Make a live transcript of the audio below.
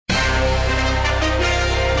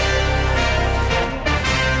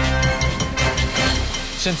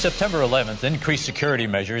Since September 11th, increased security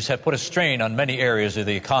measures have put a strain on many areas of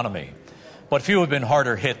the economy. But few have been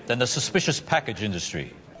harder hit than the suspicious package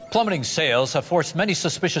industry. Plummeting sales have forced many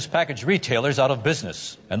suspicious package retailers out of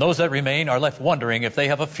business, and those that remain are left wondering if they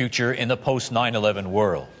have a future in the post-9/11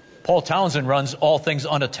 world. Paul Townsend runs All Things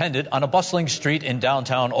Unattended on a bustling street in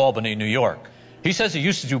downtown Albany, New York. He says he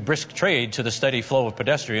used to do brisk trade to the steady flow of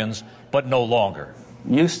pedestrians, but no longer.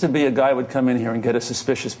 Used to be a guy would come in here and get a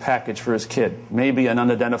suspicious package for his kid, maybe an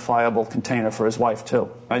unidentifiable container for his wife, too.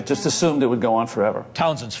 I just assumed it would go on forever.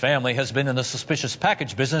 Townsend's family has been in the suspicious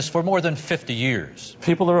package business for more than 50 years.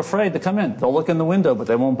 People are afraid to come in. They'll look in the window, but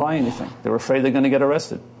they won't buy anything. They're afraid they're going to get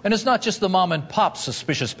arrested. And it's not just the mom-and-pop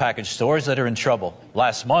suspicious package stores that are in trouble.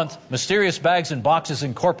 Last month, Mysterious Bags and Boxes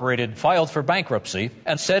Incorporated filed for bankruptcy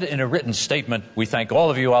and said in a written statement, "We thank all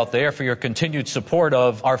of you out there for your continued support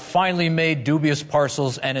of our finely made dubious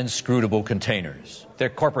parcels and inscrutable containers." Their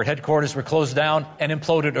corporate headquarters were closed down and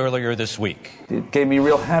imploded earlier this week. It gave me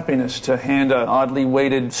real happiness to hand an oddly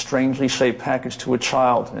weighted, strangely shaped package to a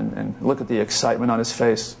child and look at the excitement on his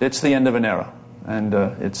face. It's the end of an era, and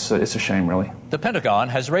it's a shame, really. The Pentagon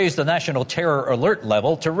has raised the national terror alert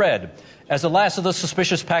level to red as the last of the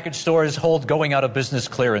suspicious package stores hold going out of business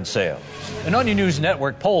clearance sales. An Onion News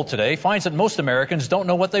Network poll today finds that most Americans don't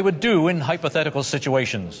know what they would do in hypothetical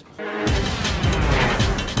situations.